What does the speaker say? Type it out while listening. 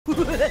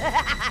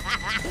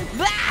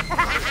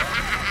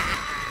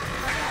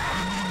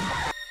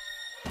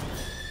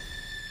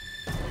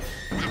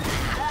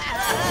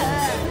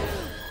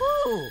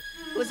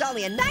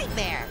only a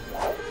nightmare.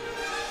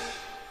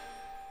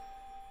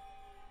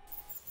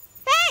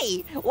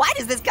 Hey, why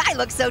does this guy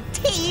look so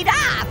teed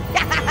up?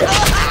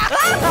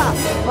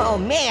 Oh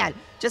man,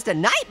 just a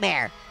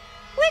nightmare.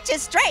 Which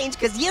is strange,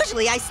 because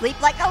usually I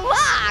sleep like a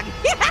log.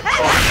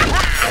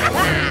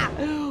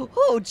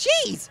 Oh,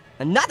 geez,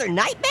 another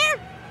nightmare?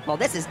 Well,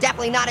 this is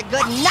definitely not a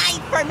good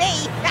night for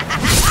me.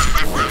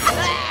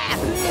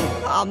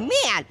 Oh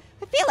man,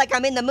 I feel like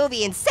I'm in the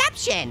movie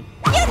Inception.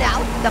 You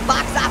know, the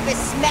box office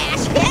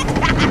smash hit.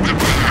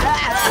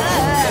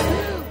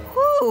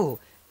 Whew,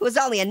 it was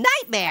only a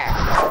nightmare.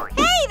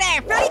 Hey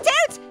there, Fruity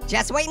Toots!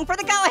 Just waiting for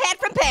the go-ahead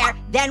from Pear,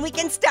 then we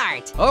can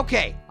start.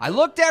 Okay, I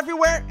looked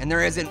everywhere and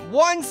there isn't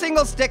one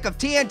single stick of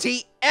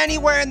TNT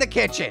anywhere in the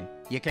kitchen.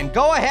 You can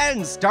go ahead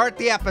and start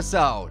the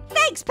episode.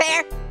 Thanks,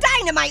 Pear.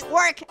 Dynamite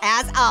work,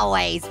 as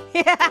always.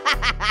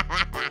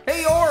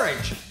 Hey,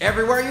 Orange,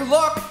 everywhere you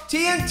look,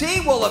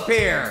 TNT will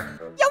appear.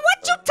 Yo,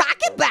 what you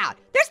talking about?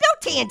 There's no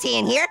TNT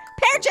in here.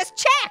 Pear just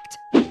checked.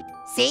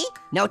 See?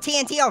 No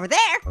TNT over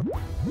there.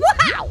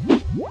 Wow!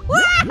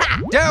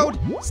 Dude,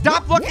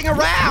 stop looking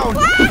around!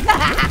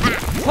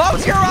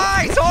 Close your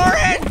eyes,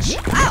 Orange!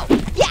 Oh,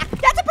 yeah,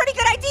 that's a pretty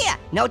good idea.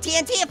 No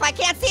TNT if I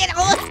can't see it.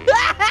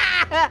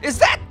 Is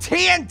that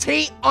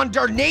TNT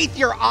underneath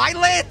your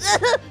eyelids?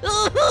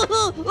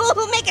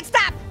 Make it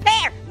stop,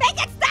 Pear, make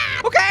it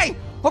stop!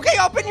 Okay,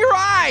 open your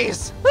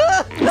eyes!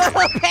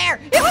 Pear,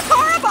 it was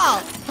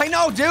horrible! I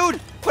know,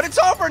 dude, but it's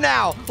over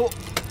now.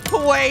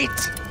 Wait.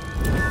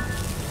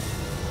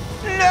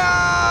 No!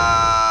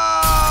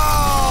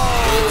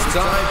 It's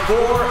time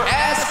for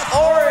S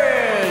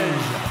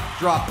Orange.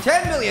 Drop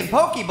 10 million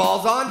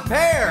Pokeballs on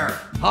Pear.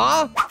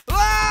 Huh?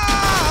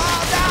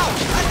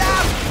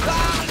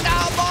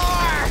 No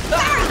more!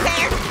 Sorry,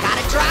 Pear,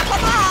 gotta drop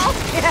them all.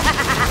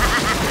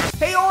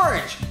 Hey,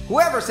 Orange,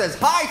 whoever says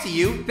hi to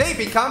you, they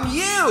become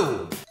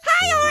you.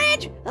 Hi,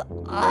 Orange.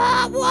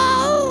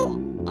 Whoa.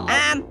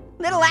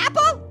 Little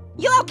Apple,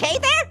 you okay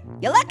there?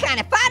 You look kind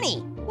of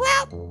funny.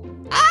 Well,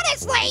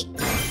 honestly,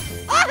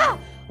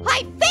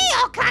 I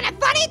feel kind of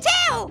funny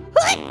too.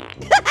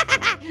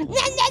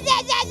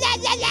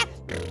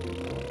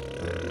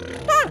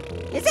 Huh,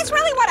 is this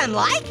really what I'm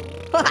like?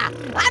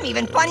 I'm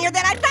even funnier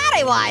than I thought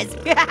I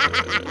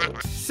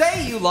was.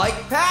 Say you like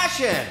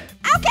passion.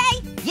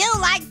 Okay, you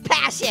like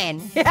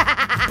passion.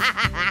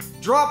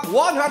 Drop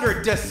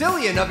 100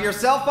 decillion of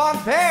yourself on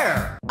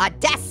Pear. A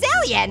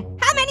decillion?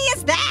 How many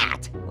is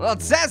that? Well,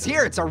 it says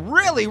here it's a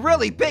really,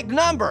 really big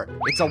number.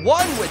 It's a 1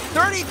 with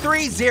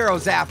 33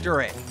 zeros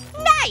after it.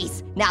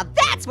 Nice! Now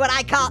that's what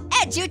I call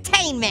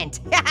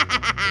edutainment.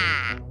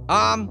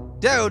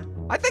 Dude,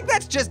 I think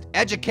that's just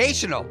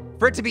educational.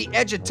 For it to be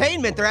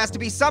edutainment, there has to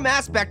be some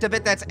aspect of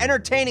it that's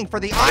entertaining for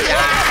the audience.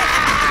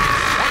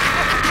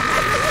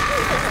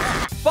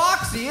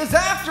 Foxy is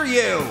after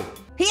you.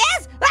 He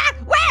is?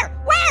 Where?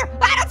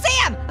 I don't see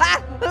him.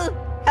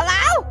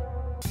 Hello?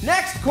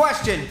 Next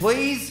question,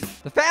 please.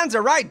 The fans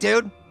are right,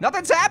 dude.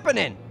 Nothing's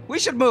happening. We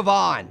should move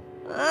on.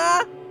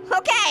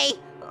 Okay.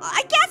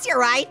 I guess you're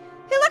right.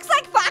 It looks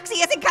like Foxy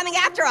isn't coming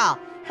after all.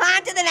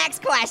 On to the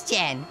next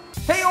question.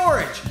 Hey,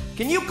 Orange,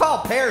 can you call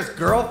Pear's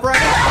girlfriend?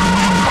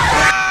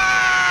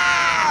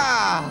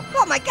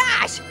 Oh my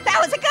gosh, that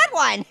was a good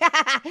one.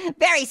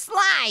 Very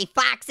sly,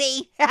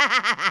 Foxy.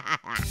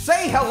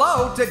 Say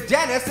hello to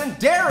Dennis and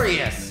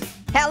Darius.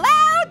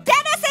 Hello,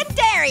 Dennis and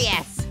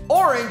Darius.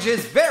 Orange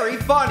is very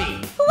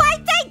funny. Why,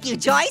 thank you,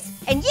 Joyce.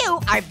 And you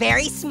are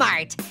very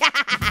smart.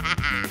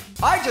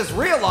 I just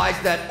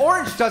realized that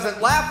Orange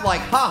doesn't laugh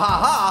like ha ha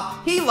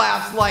ha. He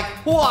laughs like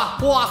wah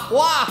wah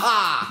wah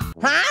ha.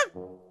 Huh?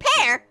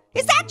 Pear,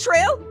 is that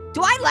true?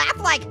 Do I laugh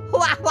like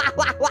wah wah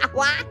wah wah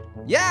wah?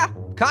 Yeah,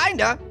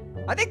 kinda.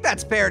 I think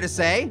that's fair to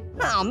say.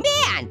 Oh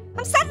man,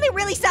 I'm suddenly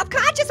really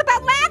self-conscious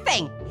about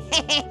laughing.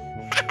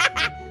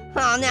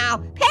 Oh no,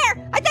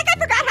 Pear, I think I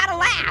forgot how to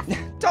laugh.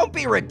 Don't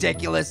be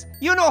ridiculous.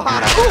 You know how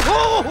to.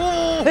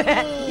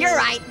 You're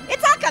right,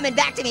 it's all coming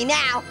back to me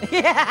now.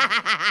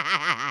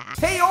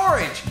 Hey,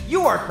 Orange,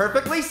 you are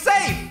perfectly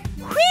safe.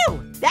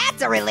 Whew,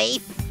 that's a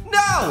relief.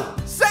 No,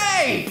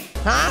 safe.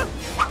 Huh?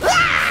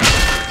 Ah!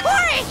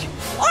 Orange!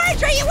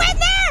 Orange, are you in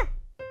there?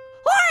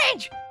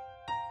 Orange!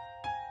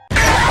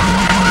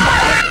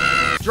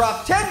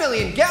 Drop 10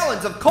 million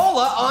gallons of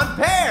cola on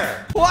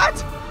Pear.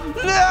 What?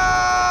 No!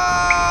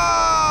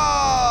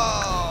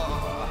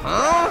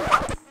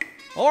 Huh?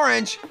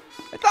 Orange,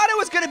 I thought it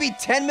was gonna be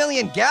 10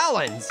 million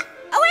gallons.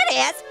 Oh, it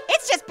is.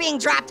 It's just being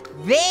dropped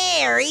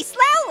very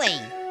slowly.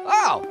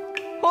 Oh,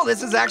 well,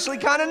 this is actually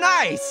kind of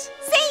nice.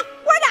 See,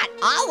 we're not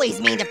always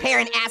mean to Pear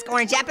and Ask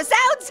Orange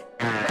episodes.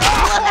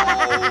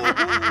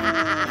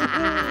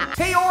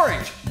 Hey,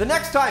 Orange, the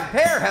next time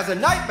Pear has a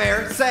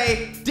nightmare,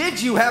 say,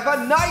 did you have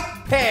a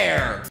night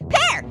pear?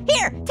 Pear,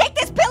 here, take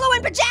this pillow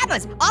and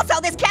pajamas.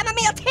 Also, this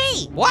chamomile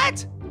tea.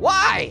 What?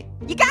 Why?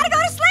 You gotta go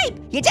to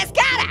sleep. You just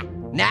gotta.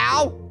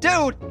 Now?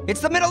 Dude,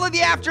 it's the middle of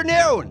the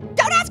afternoon.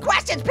 Don't ask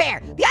questions,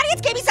 Pear. The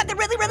audience gave me something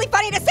really, really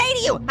funny to say to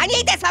you. I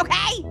need this,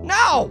 okay?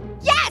 No.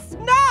 Yes.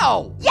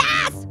 No.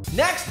 Yes.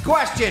 Next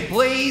question,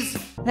 please.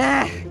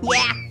 Yeah,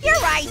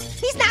 you're right.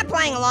 He's not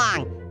playing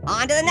along.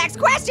 On to the next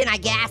question, I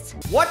guess.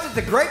 What did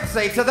the grape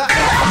say to the...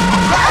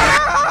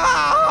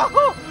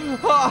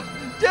 Oh,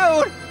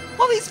 dude,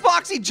 all these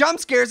foxy jump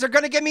scares are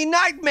gonna give me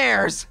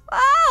nightmares.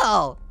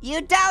 Oh,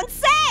 you don't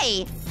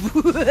say.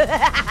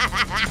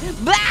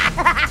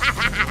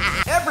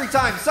 Every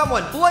time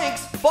someone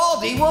blinks,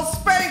 Baldy will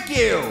spank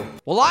you.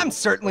 Well, I'm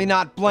certainly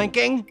not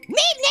blinking.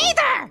 Me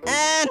neither.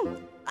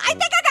 I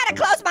think I gotta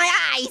close my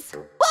eyes.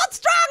 Hold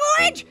strong,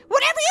 Orange.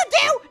 Whatever you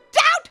do,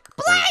 don't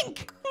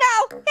blink.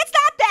 No, it's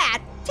not that.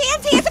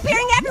 TNT is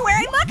appearing everywhere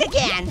I look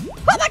again.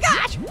 Oh my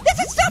gosh, this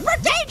is super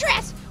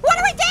dangerous. What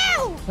do we do?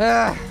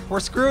 We're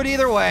screwed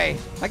either way.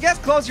 I guess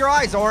close your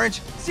eyes,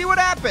 Orange. See what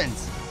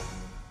happens.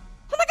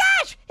 Oh my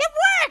gosh, it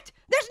worked.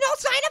 There's no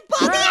sign of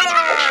Baldy.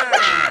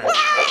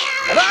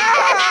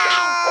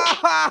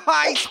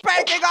 He's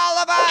spanking all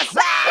of us!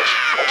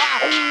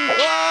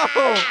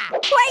 Whoa.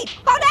 Wait,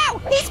 oh no,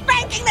 he's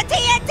spanking the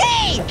TNT.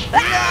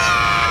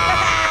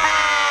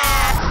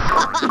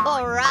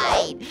 All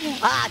right,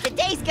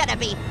 today's gonna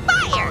be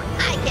fire.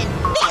 I can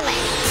feel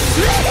it.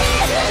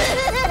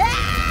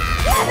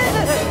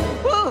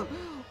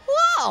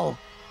 Whoa,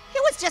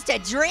 it was just a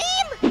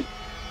dream?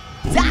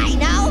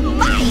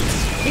 Dynamite!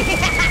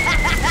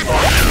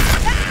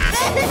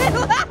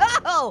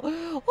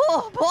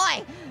 Oh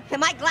boy,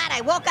 am I glad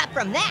I woke up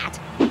from that.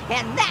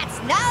 And that's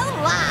no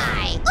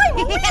lie. I'm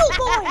a real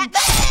boy.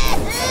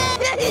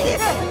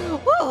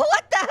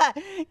 What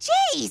the?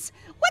 Jeez,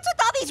 what's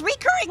with all these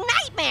recurring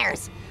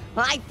nightmares?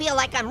 I feel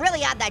like I'm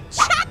really on the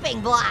chopping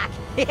block.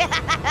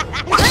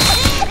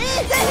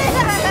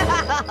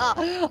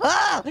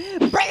 Oh,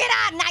 bring it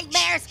on,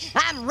 nightmares.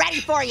 I'm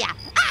ready for you.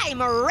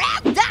 I'm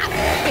wrapped up.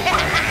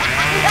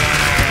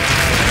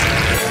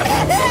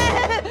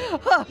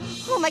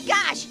 Oh my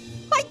gosh,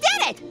 I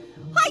did it.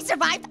 I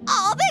survived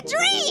all the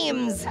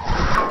dreams.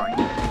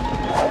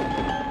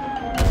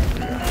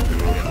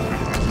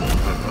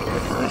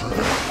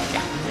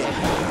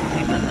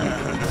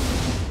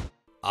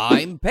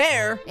 I'm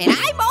Pear. And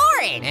I'm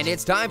Orange. And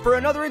it's time for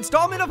another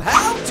installment of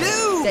How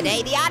To!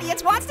 Today the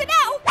audience wants to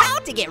know how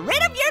to get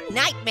rid of your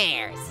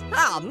nightmares.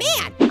 Oh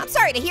man, I'm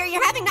sorry to hear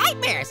you're having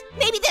nightmares.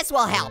 Maybe this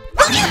will help.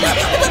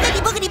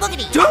 Boogity, boogity,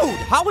 boogity. Dude,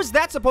 how is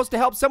that supposed to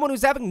help someone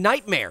who's having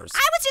nightmares?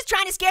 I was just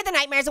trying to scare the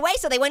nightmares away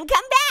so they wouldn't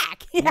come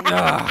back.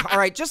 All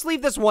right, just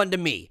leave this one to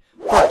me.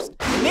 First,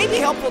 it may be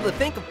helpful to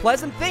think of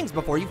pleasant things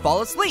before you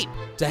fall asleep.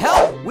 To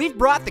help, we've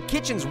brought the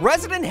kitchen's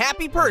resident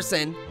happy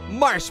person,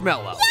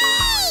 Marshmallow.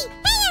 Yay!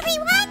 Hey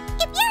everyone!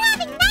 If you're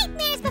having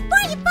nightmares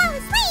before you fall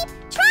asleep,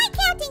 try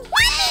counting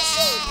happy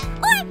sheep,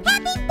 or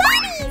happy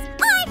bunnies,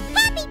 or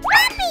happy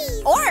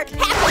puppies, Or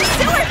happy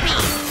sewer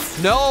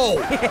bees. No!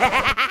 or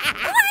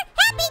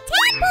happy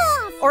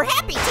tadpoles, Or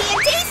happy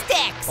TNT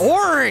sticks.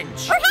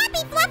 Orange! or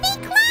happy fluffy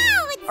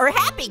clouds. Or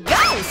happy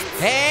ghosts.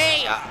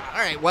 Hey! All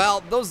right,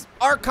 well, those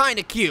are kind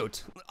of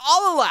cute.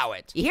 I'll allow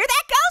it. You hear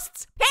that,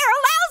 ghosts? Pear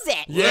allows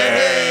it.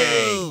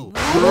 Yay!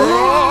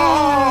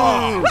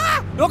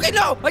 Okay,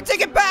 no, I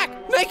take it back.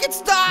 Make it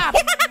stop.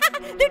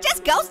 They're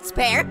just ghosts,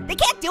 Pear. They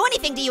can't do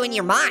anything to you in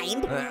your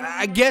mind.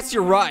 I guess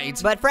you're right.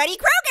 But Freddy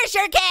Krueger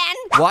sure can.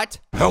 What?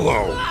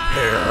 Hello,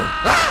 Pear.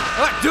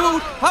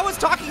 Dude, how is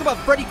talking about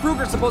Freddy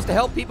Krueger supposed to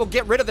help people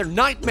get rid of their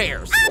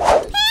nightmares? Pear?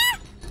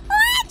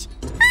 Orange?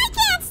 I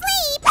can't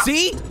sleep.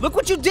 See? Look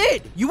what you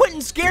did. You went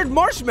and scared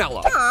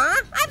Marshmallow.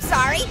 Aw, I'm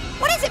sorry.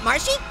 What is it,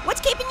 Marshy?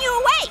 What's keeping you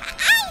awake?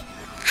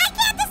 I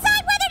can't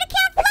decide whether to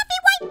count fluffy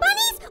white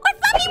bunnies or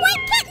fluffy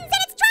white kittens,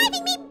 and it's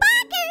driving me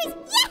bonkers.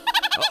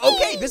 Yay!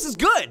 Okay, this is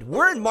good.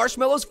 We're in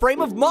Marshmallow's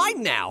frame of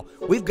mind now.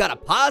 We've got a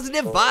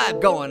positive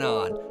vibe going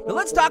on. Now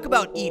let's talk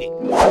about eating.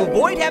 To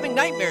avoid having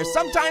nightmares,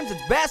 sometimes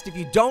it's best if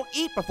you don't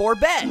eat before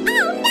bed. Oh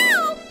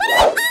no! But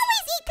I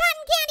always eat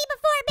cotton candy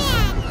before bed.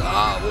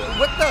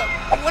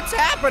 What's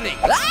happening?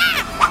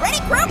 Ah! Freddy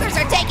Kruegers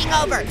are taking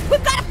over.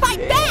 We've got to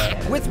fight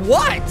back. With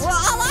what? Well,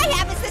 all I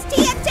have is this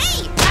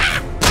TNT. Ah!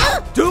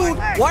 Dude,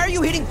 why are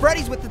you hitting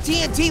Freddy's with the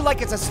TNT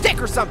like it's a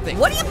stick or something?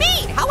 What do you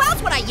mean? How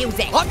else would I use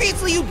it?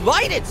 Obviously you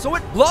light it so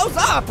it blows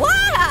up.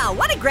 Wow,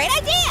 what a great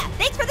idea.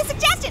 Thanks for the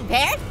suggestion,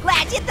 Pear.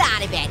 Glad you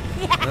thought of it.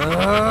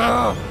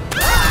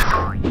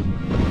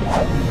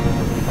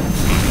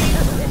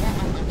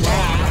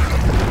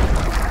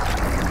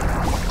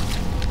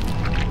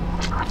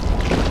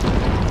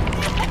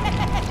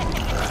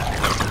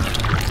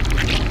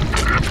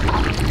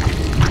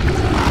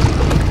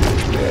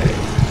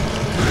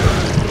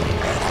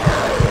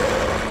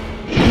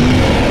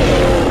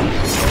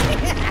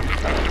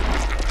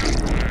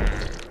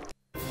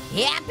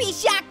 Happy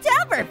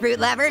Shocktober, fruit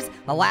lovers!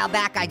 A while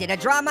back I did a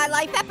Draw My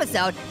Life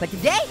episode, but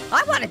today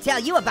I want to tell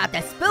you about the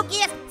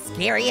spookiest,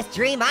 scariest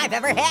dream I've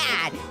ever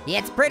had.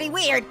 It's pretty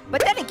weird,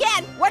 but then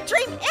again, what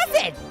dream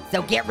isn't?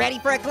 So get ready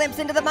for a glimpse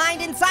into the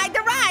mind inside the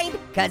rind,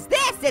 cause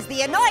this is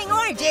the Annoying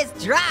Orange's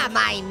Draw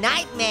My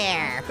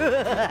Nightmare.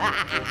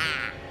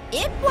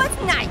 It was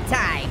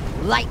nighttime.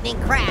 Lightning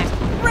crashed,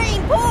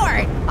 rain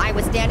poured. I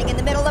was standing in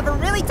the middle of a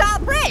really tall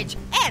bridge,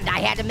 and I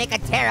had to make a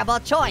terrible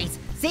choice.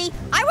 See,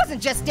 I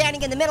wasn't just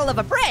standing in the middle of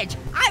a bridge.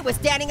 I was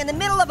standing in the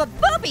middle of a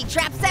booby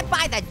trap set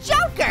by the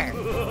Joker.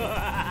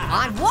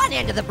 On one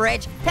end of the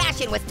bridge,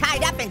 Passion was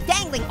tied up and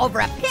dangling over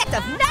a pit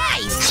of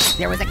knives.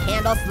 There was a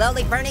candle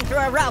slowly burning through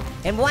a rope,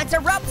 and once a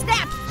rope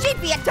snapped,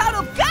 she'd be a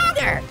total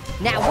goner.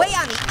 Now, way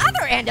on the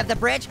other end of the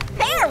bridge,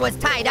 Pear was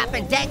tied up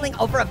and dangling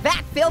over a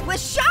vat filled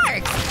with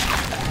sharks.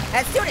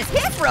 As soon as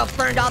his rope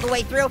burned all the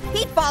way through,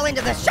 he'd fall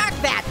into the shark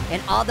vat,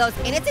 and all those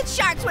innocent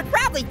sharks would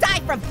probably die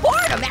from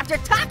boredom after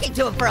talking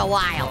to him for a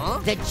while.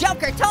 The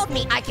Joker told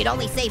me I could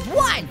only save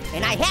one,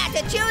 and I had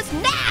to choose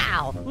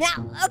now.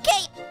 Now,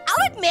 okay,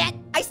 I'll admit,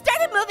 I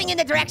started moving in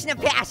the direction of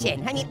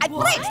Passion. I mean, I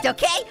blinked,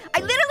 okay? I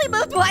literally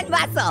moved one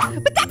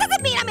muscle, but that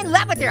doesn't mean I'm in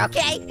love with her,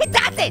 okay? It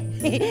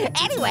doesn't.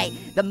 Anyway,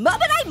 the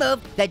moment I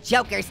moved, the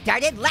Joker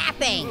started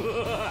laughing.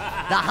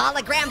 The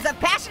holograms of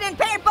Passion and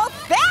Pear both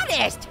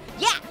vanished.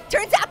 Yeah,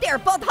 turns out they were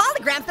both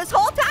holograms this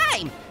whole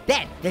time.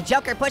 Then the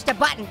Joker pushed a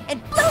button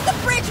and blew the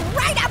bridge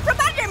right out from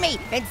under me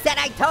and said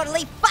I'd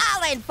totally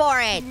fallen for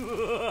it.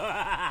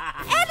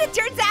 And it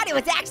turns out it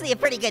was actually a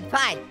pretty good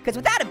pun, because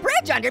without a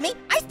bridge under me,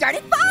 I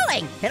started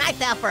falling, and I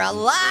fell for a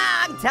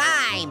long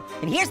time.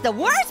 And here's the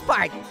worst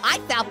part. I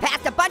fell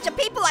past a bunch of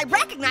people I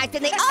recognized,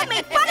 and they all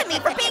made fun of me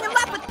for being in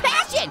love with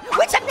Passion,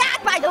 which I'm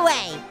not, by the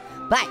way.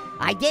 But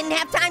I didn't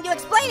have time to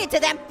explain it to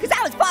them because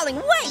I was falling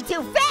way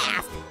too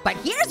fast. But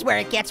here's where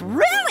it gets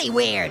really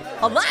weird.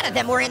 A lot of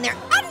them were in their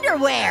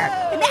underwear.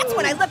 And that's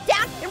when I looked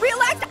down and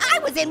realized I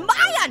was in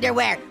my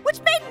underwear, which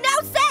made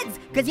no sense,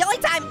 because the only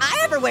time I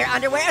ever wear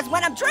underwear is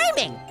when I'm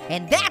dreaming.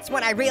 And that's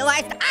when I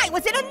realized I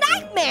was in a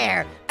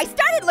nightmare. I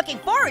started looking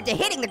forward to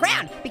hitting the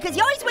ground, because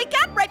you always wake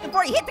up right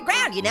before you hit the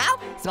ground, you know?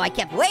 So I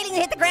kept waiting to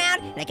hit the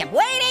ground, and I kept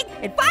waiting,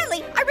 and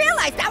finally I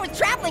realized I was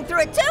traveling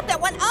through a tube that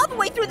went all the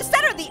way through the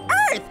center of the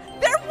earth.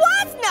 There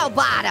was no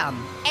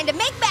bottom. And to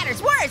make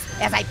matters worse,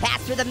 as I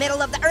passed through the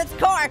middle of the Earth's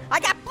core, I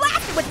got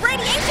blasted with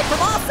radiation from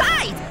all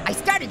sides. I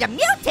started to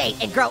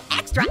mutate and grow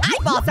extra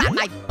eyeballs on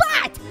my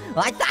butt.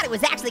 Well, I thought it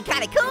was actually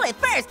kind of cool at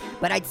first,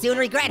 but I'd soon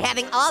regret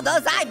having all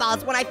those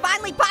eyeballs when I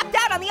finally popped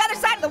out on the other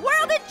side of the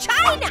world in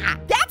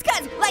China. That's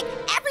because, like,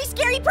 every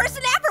scary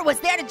person ever was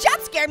there to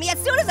jump scare me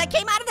as soon as I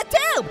came out of the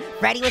tube.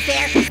 Freddy was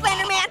there,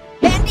 Slenderman,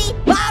 Bendy,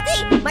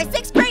 Baldy, my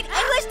 6th grade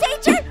English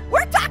teacher.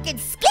 We're talking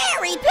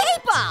scary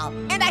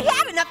people. And I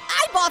had enough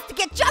eyeballs to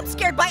get jump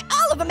scared by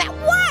all of them at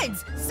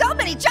once. So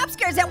many jump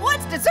scares at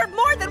once deserve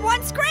more than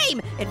one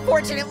scream. And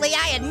fortunately,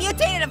 I had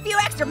mutated a few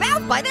extra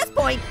mouths by this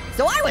point,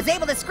 so I was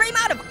able to scream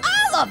out of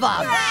all of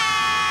them.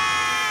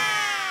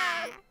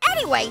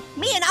 Anyway,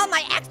 me and all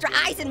my extra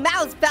eyes and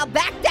mouths fell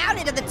back down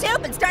into the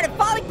tube and started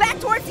falling back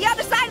towards the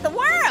other side of the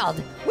world,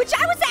 which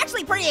I was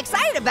actually pretty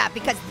excited about,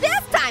 because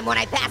this time when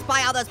I passed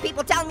by all those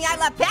people telling me I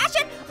love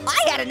Passion,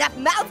 I had enough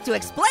mouths to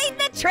explain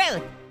the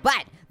truth.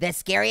 But the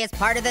scariest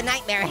part of the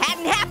nightmare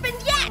hadn't happened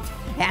yet.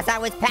 As I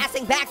was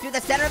passing back through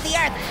the center of the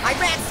earth, I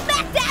ran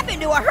smack dab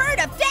into a herd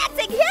of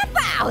dancing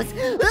hippos.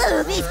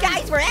 Ooh, these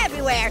guys were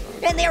everywhere,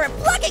 and they were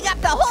plugging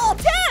up the whole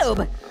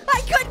tube.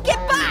 I couldn't get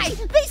by.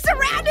 They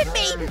surrounded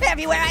me.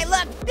 Everywhere I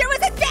looked, there was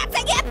a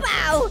dancing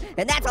hippo.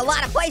 And that's a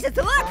lot of places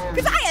to look,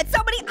 because I had so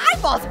many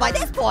eyeballs by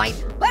this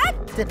point.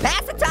 But to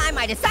pass the time,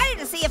 I decided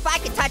to see if I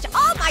could touch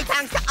all my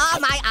tongues to all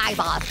my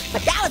eyeballs.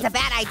 But that was a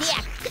bad idea,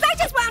 because I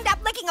just wound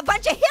up licking a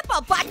bunch of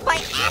hippo butts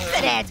by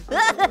accident.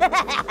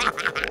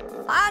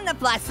 On the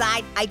plus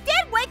side, I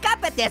did wake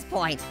up at this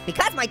point,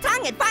 because my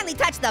tongue had finally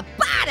touched the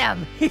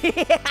bottom.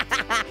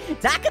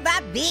 Talk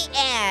about the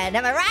end,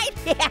 am I right?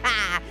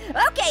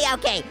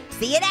 Okay.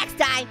 See you next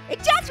time.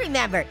 And just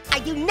remember, I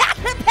do not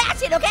have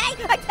passion, okay?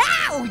 I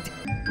don't!